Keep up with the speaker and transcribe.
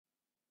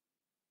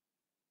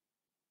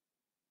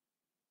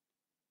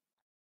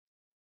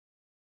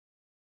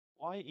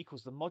y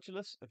equals the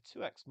modulus of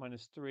 2x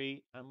minus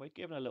 3, and we're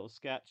given a little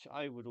sketch.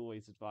 I would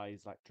always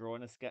advise like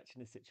drawing a sketch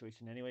in this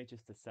situation anyway,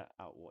 just to set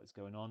out what is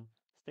going on.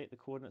 State the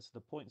coordinates of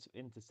the points of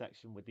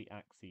intersection with the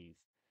axes.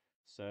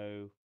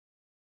 So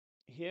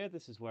here,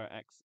 this is where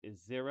x is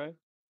 0,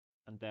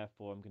 and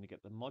therefore I'm going to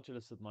get the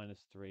modulus of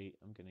minus 3.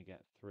 I'm going to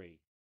get 3.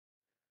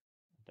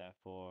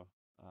 Therefore,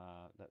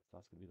 that's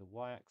going to be the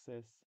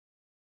y-axis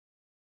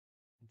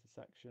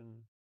intersection,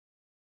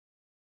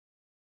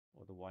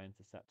 or the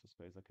y-intercept, I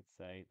suppose I could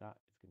say. That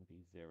is going to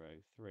be 0,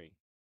 3.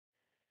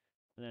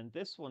 And then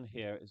this one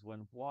here is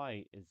when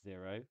y is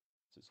 0.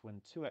 So it's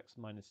when 2x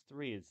minus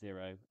 3 is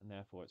 0, and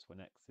therefore it's when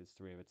x is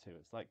 3 over 2.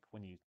 It's like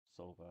when you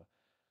solve a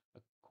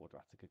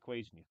quadratic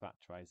equation, you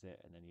factorize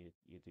it, and then you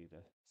do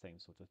the same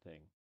sort of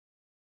thing.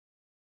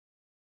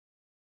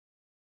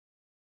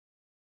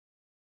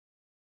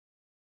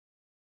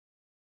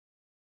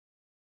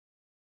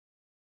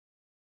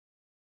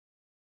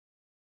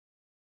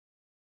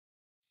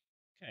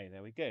 Okay,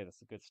 there we go.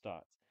 That's a good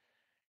start.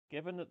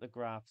 Given that the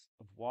graphs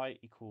of y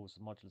equals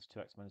modulus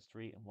 2x minus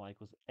 3 and y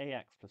equals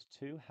ax plus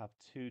 2 have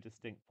two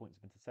distinct points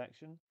of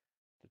intersection,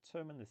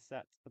 determine the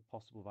set of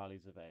possible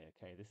values of a.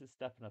 Okay, this is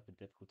stepping up in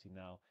difficulty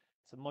now.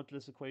 It's a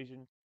modulus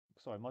equation,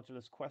 sorry,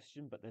 modulus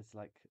question, but there's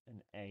like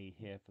an a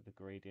here for the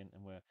gradient,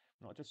 and we're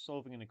not just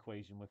solving an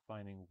equation, we're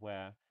finding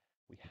where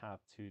we have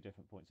two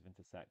different points of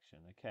intersection.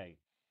 Okay,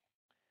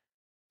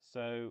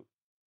 so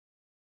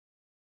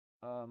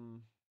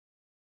um,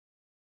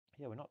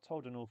 yeah, we're not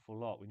told an awful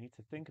lot. We need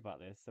to think about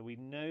this. So we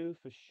know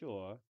for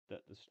sure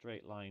that the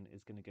straight line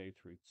is going to go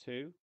through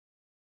 2.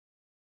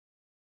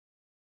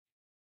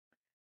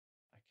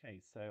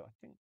 Okay, so I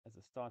think as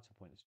a starting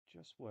point, it's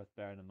just worth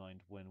bearing in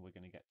mind when we're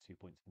going to get 2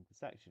 points of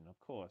intersection. Of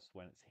course,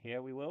 when it's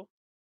here, we will.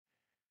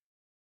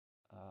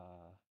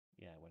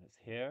 Yeah, when it's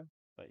here.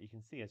 But you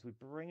can see as we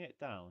bring it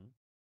down,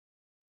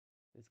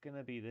 there's going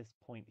to be this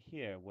point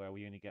here where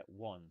we only get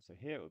 1. So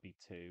here it would be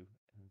 2,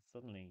 and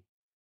suddenly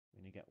we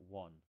only get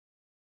 1.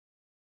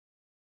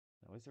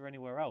 Now, is there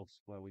anywhere else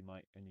where we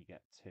might only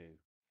get 2?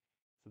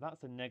 So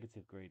that's a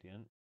negative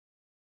gradient.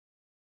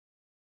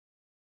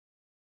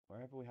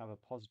 Wherever we have a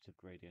positive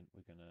gradient,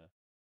 we're gonna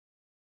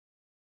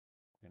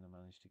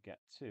manage to get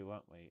 2,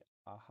 aren't we?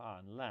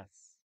 Aha,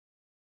 unless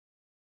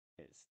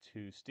it's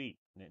too steep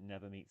and it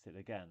never meets it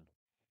again.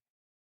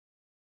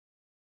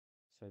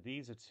 So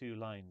these are two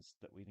lines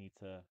that we need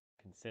to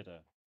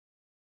consider.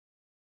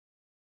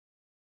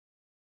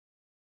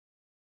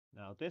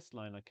 Now this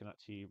line I can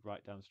actually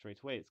write down straight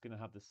away. It's going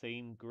to have the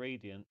same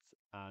gradient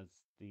as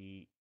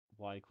the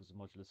y equals the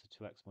modulus of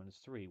 2x minus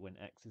 3 when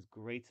x is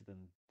greater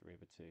than 3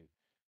 over 2,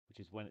 which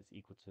is when it's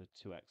equal to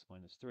 2x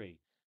minus 3.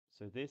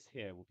 So this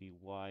here will be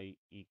y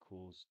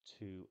equals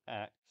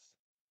 2x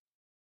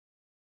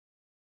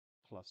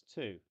plus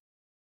 2.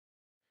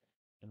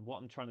 And what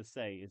I'm trying to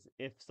say is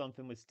if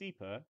something was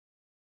steeper,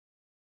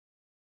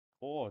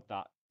 or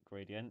that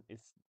gradient,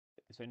 it's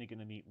only going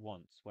to meet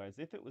once. Whereas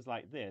if it was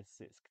like this,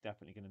 it's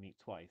definitely going to meet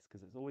twice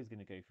because it's always going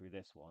to go through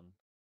this one.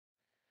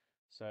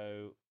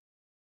 So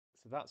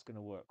that's going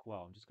to work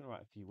well. I'm just going to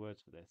write a few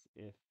words for this.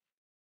 If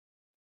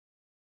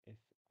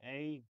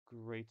a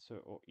greater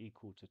or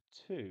equal to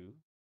 2,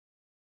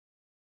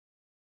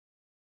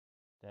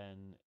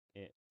 then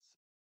it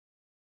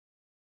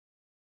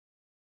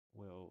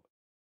will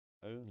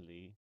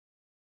only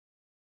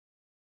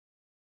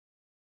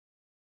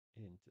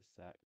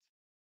intersect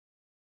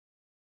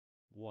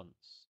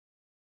once.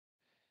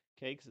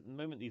 Okay, because at the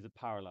moment these are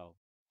parallel.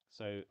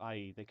 So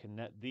i.e.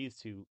 these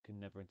two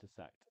can never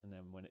intersect, and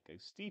then when it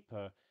goes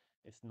steeper,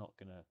 it's not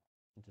gonna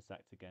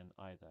intersect again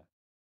either.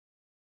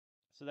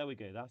 So there we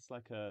go. That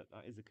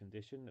is a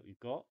condition that we've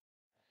got.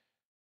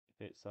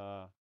 If it's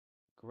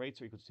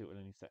greater or equal to 2, it will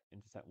only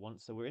intersect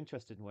once. So we're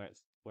interested in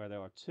where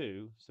there are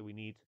 2. So we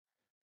need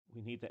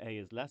that a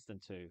is less than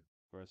 2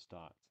 for a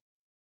start.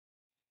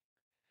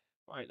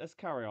 All right, let's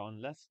carry on.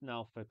 Let's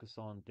now focus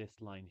on this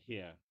line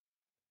here.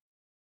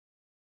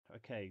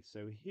 Okay,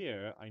 so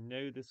here I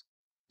know this.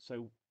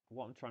 So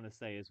what I'm trying to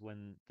say is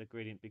when the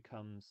gradient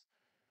becomes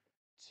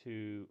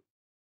too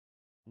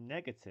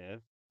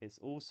negative, it's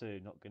also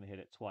not going to hit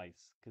it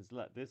twice because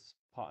look, this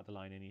part of the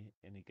line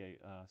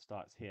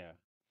starts here.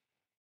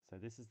 So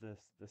this is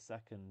the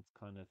second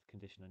kind of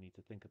condition I need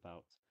to think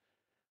about.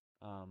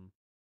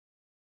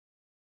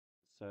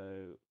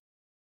 So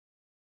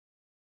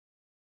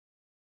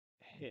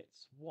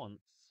hits once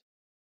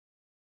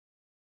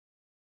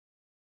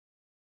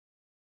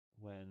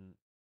when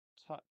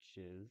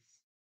touches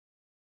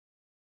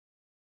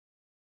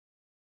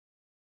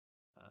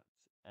at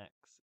x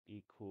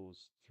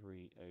equals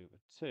 3 over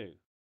 2.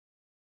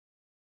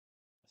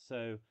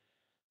 So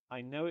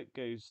I know it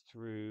goes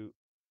through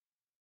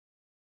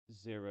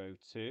 0,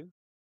 2,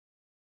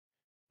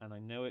 and I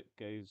know it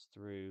goes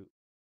through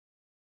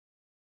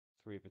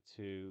 3 over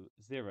 2,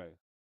 0. Okay,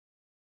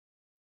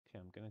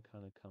 I'm going to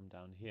kind of come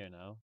down here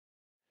now.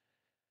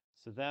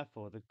 So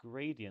therefore, the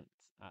gradient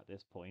at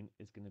this point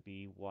is going to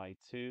be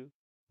y2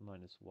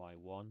 minus y1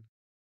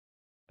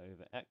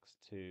 over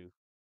x2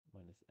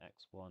 minus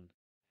x1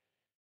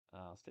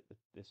 I'll stick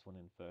this one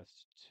in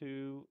first.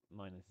 2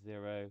 minus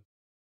 0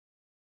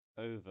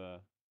 over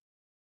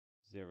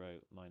 0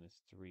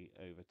 minus 3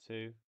 over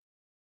 2.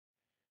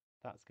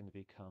 That's going to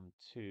become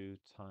 2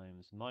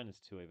 times minus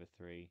 2 over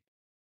 3,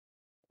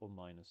 or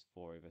minus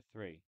 4 over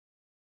 3.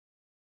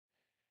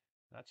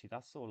 Actually,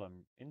 that's all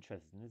I'm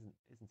interested in,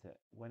 isn't it?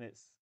 When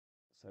it's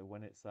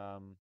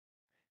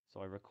so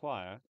I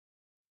require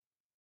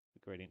the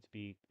gradient to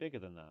be bigger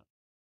than that.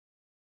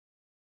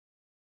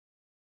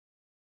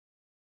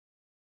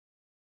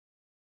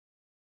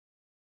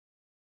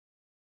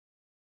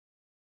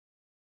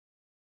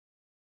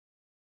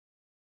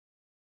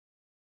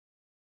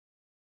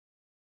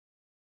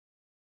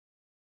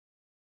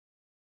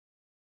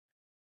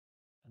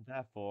 And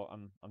therefore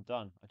I'm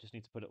done. I just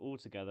need to put it all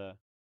together.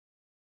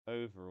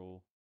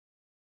 Overall,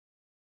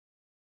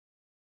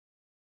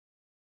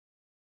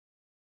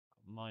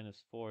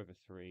 minus 4 over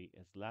 3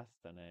 is less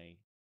than a,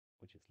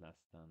 which is less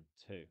than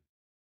 2.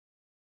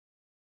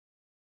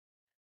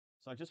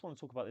 So I just want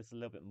to talk about this a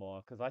little bit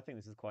more because I think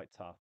this is quite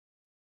tough.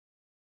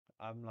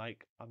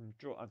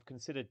 I've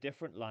considered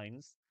different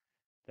lines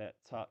that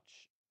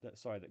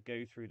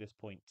go through this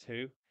point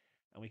 2,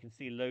 and we can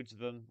see loads of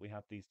them. We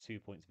have these 2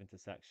 points of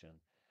intersection,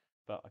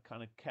 but I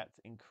kind of kept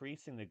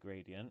increasing the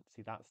gradient.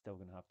 See, that's still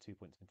going to have 2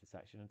 points of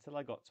intersection until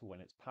I got to when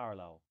it's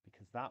parallel,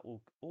 because that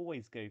will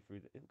always go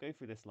through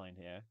this line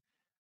here,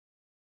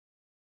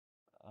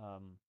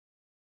 um,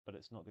 but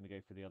it's not going to go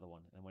through the other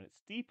one. And when it's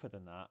steeper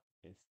than that,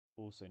 it's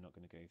also not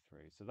going to go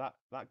through. So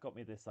that got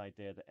me this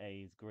idea that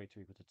a is greater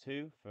or equal to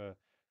 2 for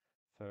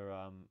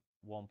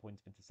 1 point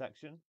of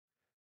intersection.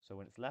 So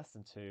when it's less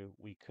than 2,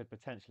 we could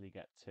potentially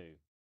get 2.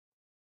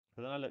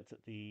 But then I looked at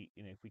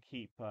if we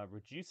keep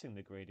reducing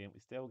the gradient,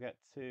 we still get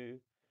 2.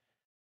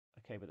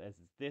 Okay, but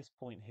there's this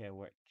point here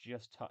where it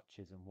just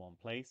touches in one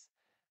place.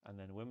 And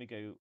then when we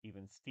go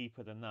even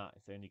steeper than that,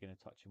 it's only going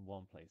to touch in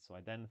one place. So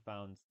I then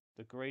found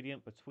the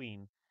gradient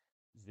between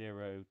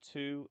 0,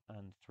 2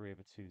 and 3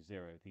 over 2,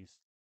 0,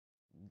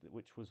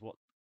 which was what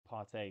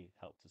part A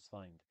helped us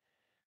find.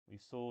 We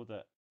saw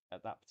that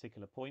at that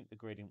particular point, the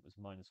gradient was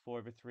minus 4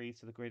 over 3,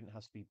 so the gradient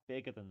has to be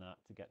bigger than that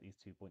to get these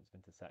 2 points of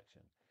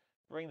intersection.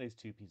 Bring those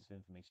two pieces of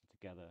information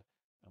together,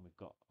 and we've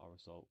got our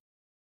result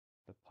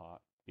for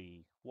part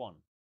B1.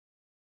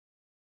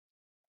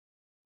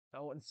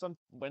 Oh, and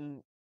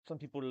when some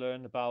people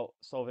learn about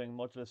solving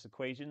modulus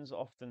equations,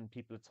 often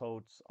people are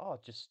told, "Oh,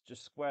 just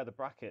square the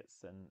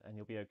brackets and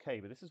you'll be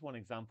okay." But this is one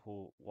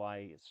example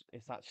why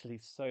it's actually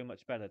so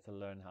much better to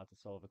learn how to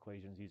solve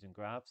equations using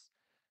graphs,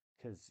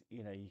 because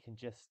you can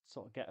just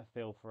sort of get a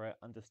feel for it,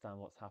 understand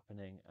what's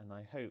happening, and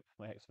I hope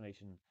my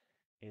explanation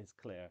is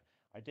clear.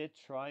 I did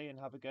try and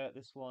have a go at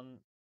this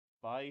one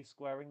by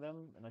squaring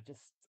them, and I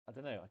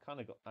don't know, I kind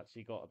of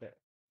got a bit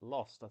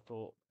lost. I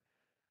thought,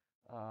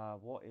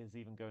 what is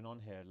even going on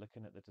here?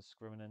 Looking at the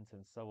discriminant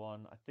and so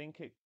on. I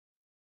think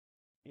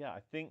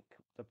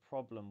the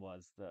problem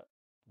was that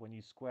when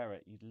you square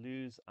it, you'd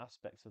lose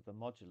aspects of the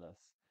modulus.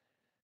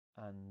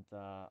 And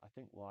I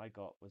think what I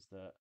got was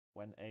that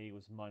when a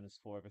was minus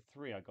 4 over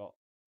 3, I got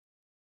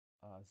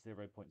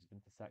 0 points of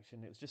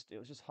intersection. It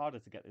was just harder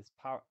to get this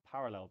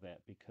parallel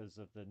bit because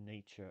of the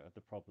nature of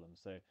the problem.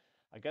 So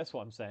I guess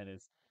what I'm saying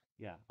is,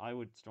 yeah, I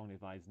would strongly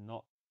advise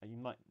not. You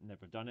might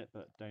never have done it,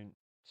 but don't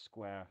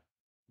square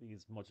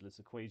these modulus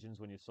equations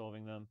when you're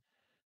solving them.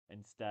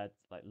 Instead,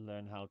 like,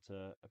 learn how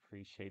to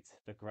appreciate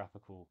the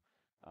graphical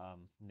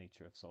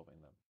nature of solving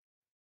them.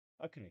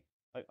 Okay,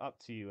 up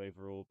to you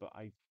overall, but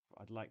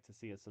I'd like to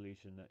see a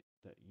solution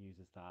that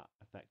uses that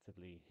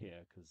effectively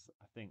here, because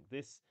I think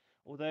this,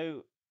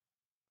 although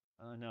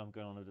I know I'm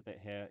going on a bit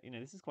here.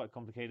 This is quite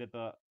complicated,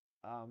 but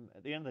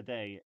at the end of the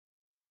day,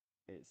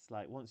 it's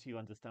like once you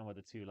understand where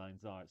the two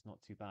lines are, it's not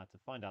too bad to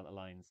find out the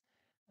lines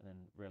and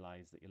then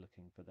realize that you're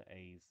looking for the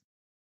A's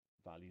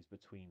values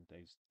between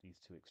these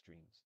two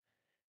extremes.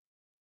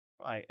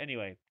 Right,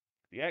 anyway,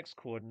 the x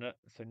coordinate.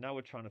 So now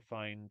we're trying to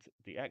find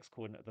the x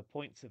coordinate of the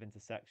points of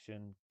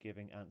intersection,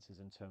 giving answers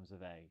in terms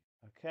of A.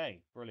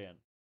 Okay, brilliant.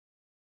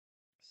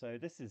 So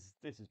this is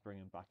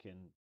bringing back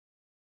in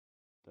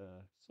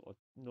the sort of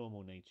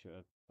normal nature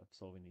of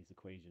solving these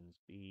equations,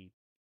 B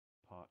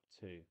part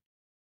 2.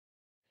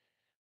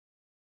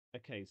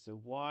 Okay, so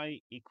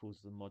y equals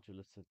the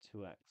modulus of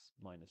 2x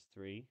minus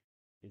 3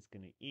 is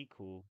going to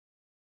equal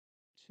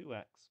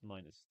 2x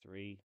minus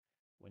 3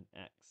 when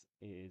x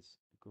is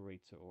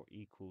greater or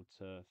equal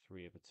to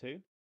 3 over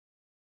 2,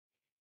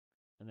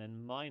 and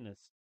then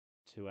minus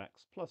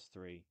 2x plus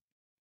 3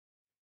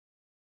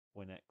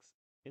 when x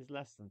is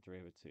less than 3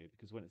 over 2,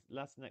 because when it's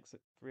less than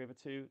 3 over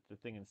 2, the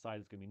thing inside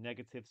is going to be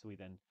negative, so we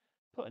then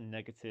put a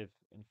negative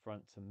in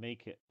front to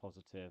make it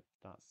positive.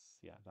 That's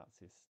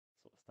his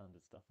sort of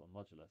standard stuff on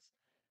modulus.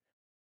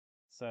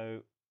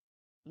 So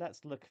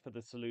let's look for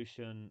the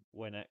solution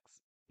when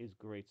x is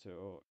greater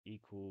or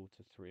equal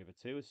to 3 over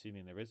 2,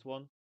 assuming there is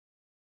one.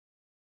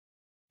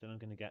 Then I'm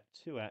going to get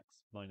 2x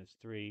minus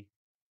 3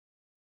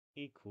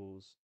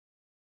 equals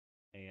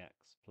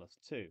ax plus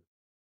 2.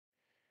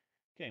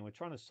 Again, we're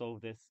trying to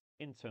solve this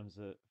in terms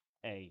of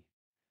a.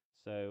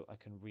 So I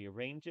can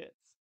rearrange it.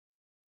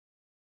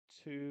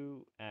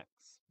 2x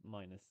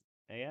minus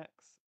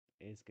ax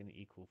is going to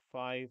equal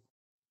 5.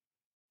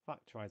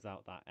 Factorize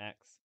out that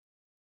x.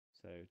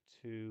 So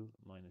 2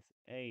 minus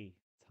a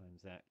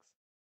times x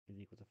is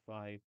equal to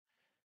 5.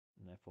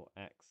 And therefore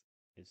x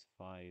is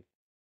 5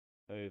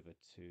 over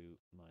 2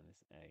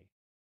 minus a.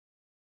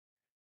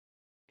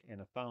 Okay,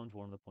 and I found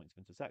one of the points of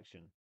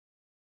intersection.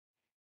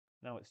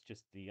 Now it's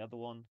just the other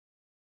one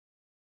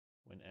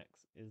when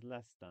x is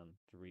less than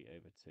 3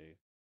 over 2.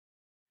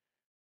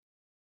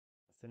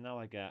 So now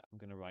I'm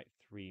going to write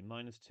 3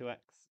 minus 2x,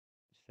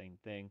 same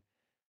thing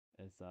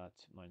as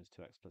minus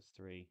 2x plus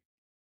 3.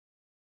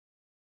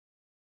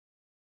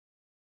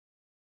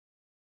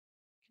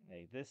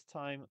 Okay, this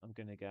time I'm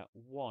going to get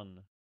 1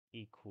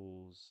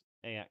 equals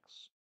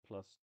ax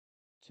plus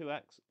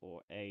 2x,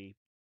 or a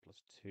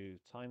plus 2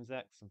 times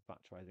x, and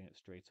factorizing it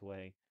straight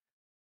away.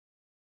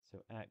 So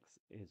x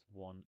is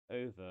 1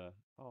 over,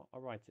 oh,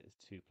 I'll write it as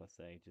 2 plus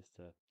a just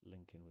to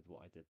link in with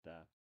what I did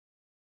there.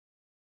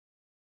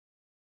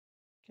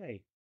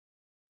 Okay,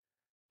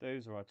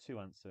 those are our two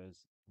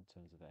answers in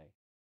terms of a.